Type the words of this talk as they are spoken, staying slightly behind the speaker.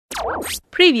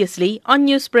Previously on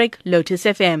Newsbreak, Lotus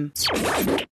FM.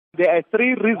 There are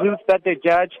three reasons that the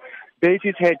judge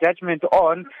bases her judgment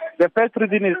on. The first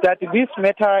reason is that this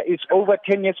matter is over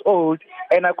 10 years old,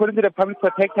 and according to the Public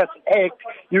Protectors Act,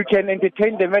 you can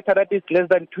entertain the matter that is less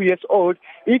than 2 years old.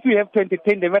 If you have to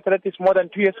entertain the matter that is more than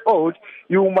 2 years old,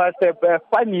 you must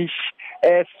furnish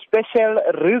special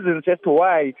reasons as to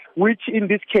why, which in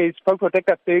this case, Public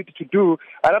Protector failed to do.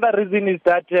 Another reason is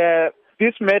that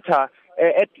this matter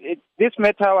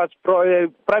was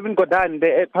Maluti Gordhan,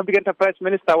 the Public Enterprise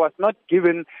Minister, was not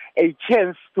given a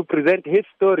chance to present his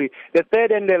story. The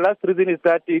third and the last reason is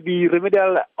that the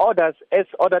remedial orders, as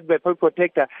ordered by Public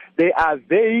Protector, they are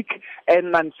vague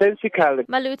and nonsensical.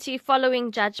 Maluti,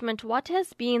 following judgment, what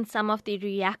has been some of the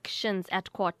reactions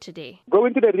at court today?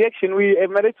 Going to the reaction, we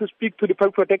managed to speak to the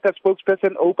Public Protector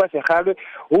spokesperson, Opa Sekhabe,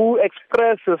 who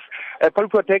expresses Public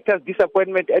Protector's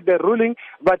disappointment at the ruling,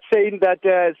 but saying that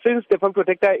since the Public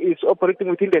Protector is operating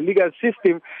within the legal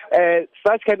system,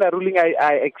 such kind of ruling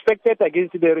I expected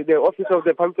against the office of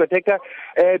the Public Protector,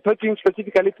 talking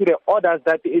specifically to the orders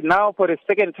that now for the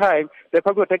second time the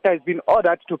Public Protector has been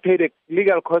ordered to pay the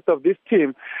legal cost of this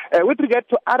team. With regard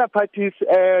to other parties,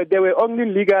 there were only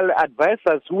legal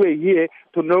advisors who were here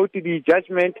to note the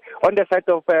judgment on the side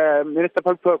of Minister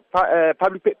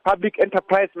Public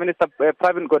Enterprise Minister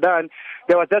Maluti Gordhan.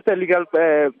 There was just a legal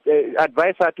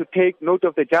advisor to take note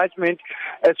of the judgment,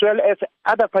 as well as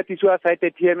other parties who are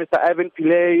cited here, Mr. Ivan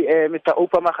Pillay, Mr.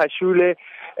 Opa Makashule,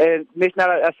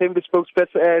 National Assembly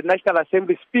spokesperson, National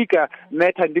Assembly Speaker,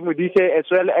 Meta Ndimudise, as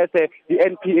well as the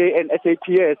NPA and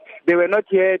SAPS. They were not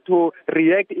here to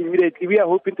react immediately. We are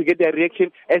hoping to get their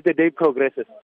reaction as the day progresses.